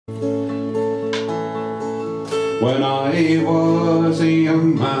When I was a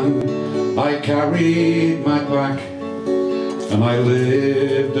young man, I carried my pack, and I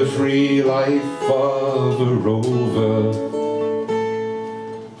lived a free life of a rover.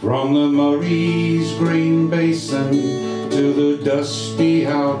 From the Murray's green basin to the dusty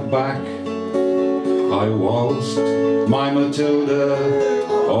outback, I waltzed my Matilda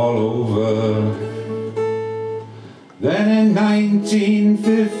all over. Then in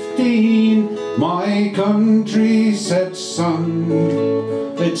 1915 my country said, son,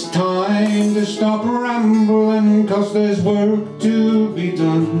 it's time to stop rambling, 'cause there's work to be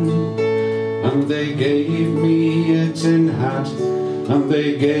done. And they gave me a tin hat, and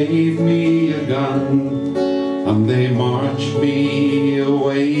they gave me a gun, and they marched me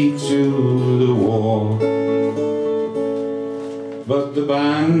away to the war. But the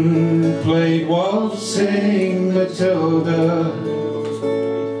band played Waltzing, Matilda,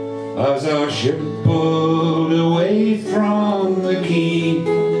 as our ship pulled away from the quay.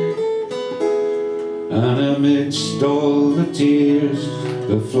 And amidst all the tears,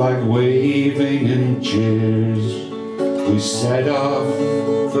 the flag waving in cheers, we set off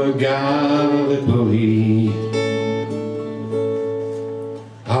for Gallipoli.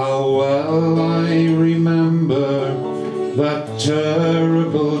 How well I remember that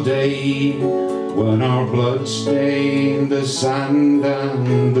terrible day when our blood stained the sand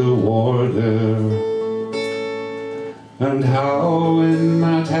and the water, and how in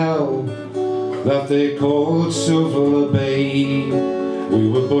that hell that they called Silver Bay, we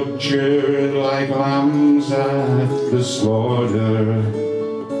were butchered like lambs at the slaughter.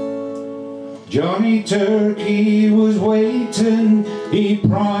 Johnny Turkey was waiting, he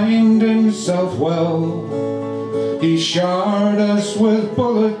primed himself well. He showered us with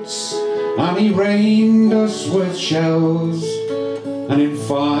bullets, and he rained us with shells. And in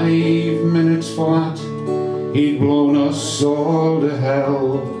 5 minutes flat, he'd blown us all to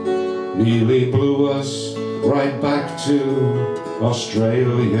hell. Nearly blew us right back to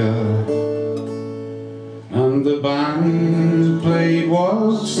Australia. And the band played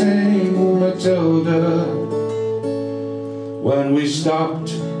Waltzing, Matilda, when we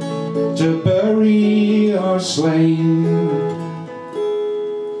stopped to bury our slain.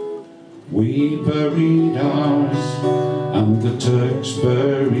 We buried ours, and the Turks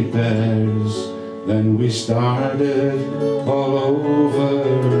buried theirs. Then we started all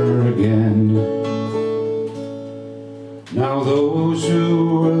over again. Now those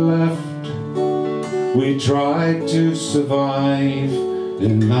who were left, we tried to survive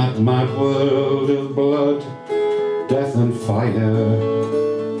in that mad world of blood, death and fire.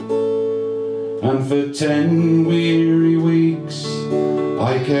 And for 10 weary weeks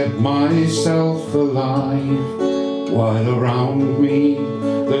I kept myself alive, while around me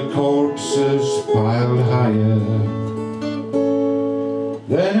the corpses piled higher.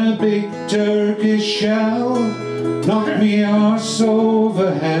 Then a big Turkish shell knocked me arse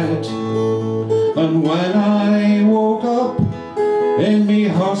overhead, and when I woke up in me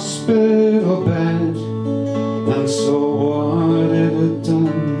hospital bed and saw what it had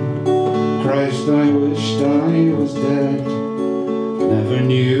done, Christ, I wished I was dead. Never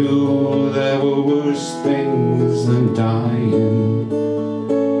knew there were worse things than dying.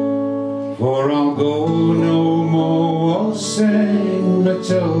 For I'll go no more waltzing,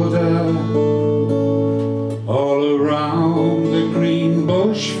 Matilda, all around the green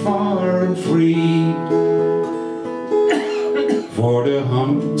bush far and free. For to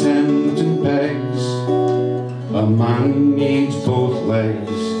hunt tent and pegs, a man needs both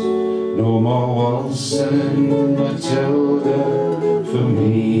legs. No more waltzing, Matilda, for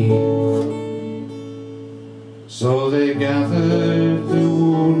me. So they gathered the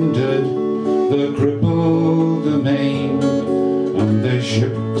wounded, the crippled, the maimed, and they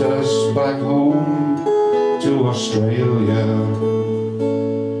shipped us back home to Australia.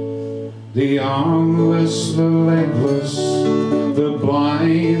 The armless, the legless, the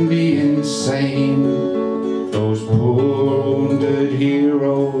blind, the insane, those poor wounded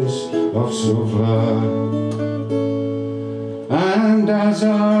heroes of Suvla. And as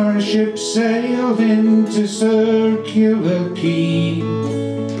our ship sailed into Circular Quay,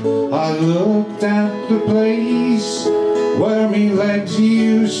 I looked at the place where me legs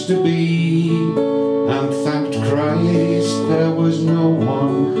used to be, and thanked Christ there was no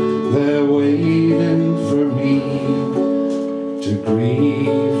one there waiting for me to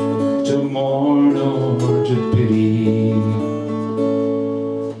grieve, to mourn, or to pity.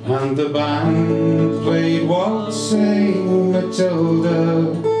 And the band played Waltzing, Matilda,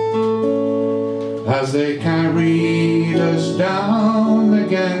 as they carried us down the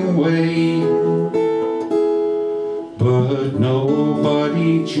gangway.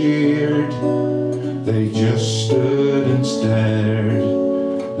 they cheered. They just stood and stared,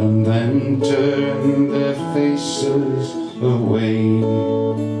 and then turned their faces away.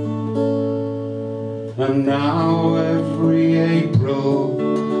 And now every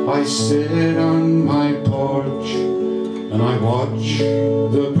April I sit on my porch and I watch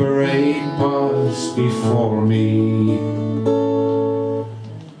the parade pass before me.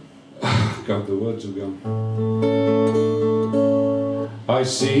 God, the words have gone. I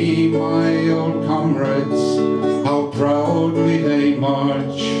see my old comrades, how proudly they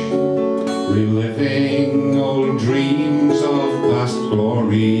march, reliving old dreams of past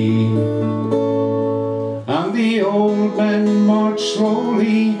glory. And the old men march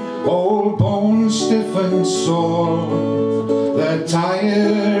slowly, old bones stiff and sore. They're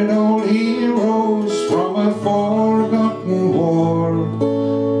tired old heroes from a forgotten war.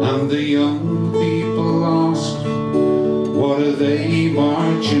 And the young people ask, what are they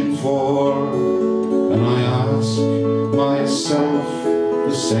marching for? And I ask myself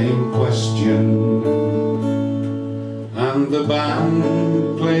the same question. And the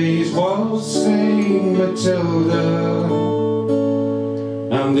band plays Waltzing Matilda,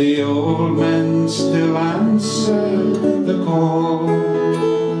 and the old men still answer the call.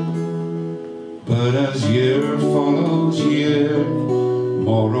 But as year follows year,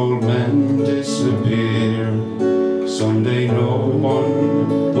 more old men disappear. Someday no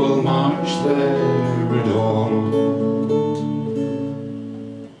one will march there at all.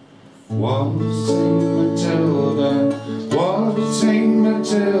 Waltzing Matilda, waltzing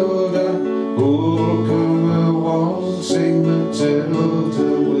Matilda, who'll come a waltzing Matilda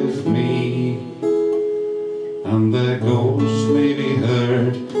with me? And their ghosts may be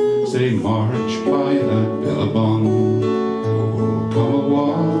heard as they march by the billabong. Who'll come a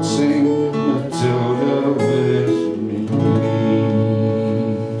waltzing